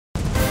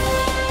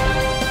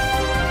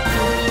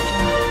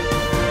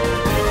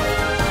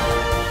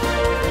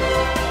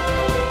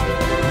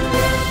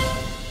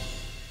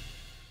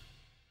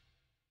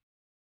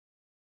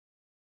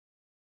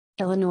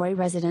Illinois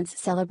residents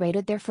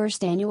celebrated their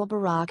first annual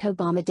Barack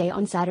Obama Day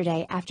on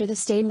Saturday after the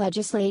state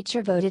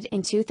legislature voted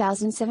in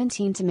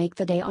 2017 to make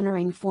the day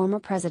honoring former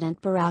President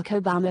Barack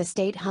Obama a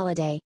state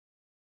holiday.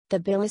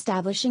 The bill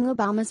establishing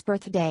Obama's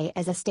birthday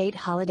as a state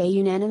holiday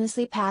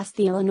unanimously passed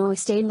the Illinois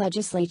state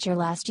legislature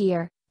last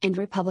year, and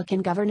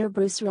Republican Governor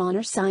Bruce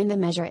Rauner signed the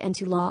measure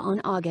into law on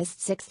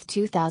August 6,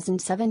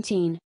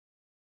 2017.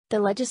 The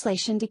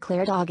legislation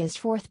declared August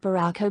 4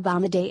 Barack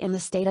Obama Day in the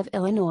state of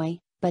Illinois,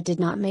 but did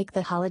not make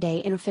the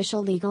holiday an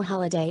official legal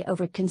holiday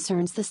over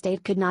concerns the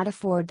state could not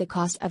afford the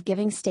cost of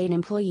giving state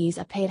employees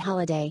a paid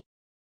holiday.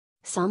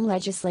 Some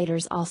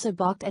legislators also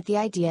balked at the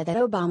idea that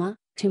Obama,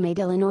 who made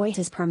Illinois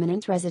his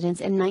permanent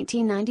residence in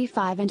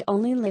 1995 and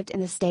only lived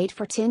in the state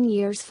for 10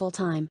 years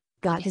full-time,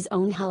 got his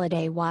own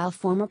holiday while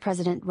former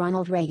President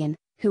Ronald Reagan,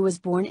 who was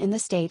born in the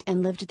state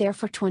and lived there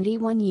for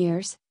 21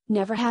 years,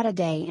 never had a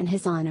day in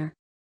his honor.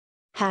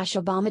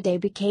 Obama Day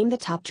became the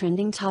top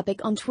trending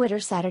topic on Twitter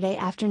Saturday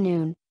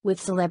afternoon,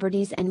 with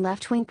celebrities and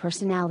left-wing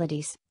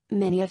personalities,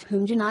 many of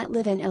whom do not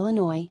live in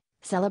Illinois,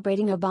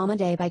 celebrating Obama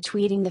Day by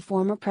tweeting the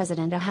former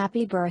president a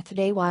happy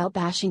birthday while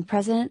bashing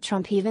President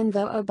Trump. Even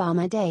though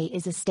Obama Day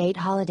is a state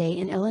holiday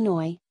in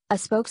Illinois, a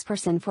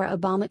spokesperson for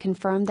Obama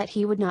confirmed that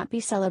he would not be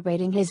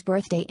celebrating his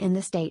birthday in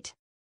the state.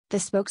 The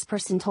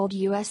spokesperson told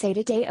USA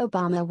Today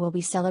Obama will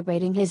be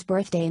celebrating his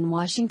birthday in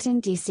Washington,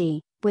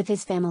 D.C., with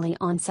his family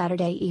on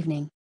Saturday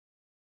evening.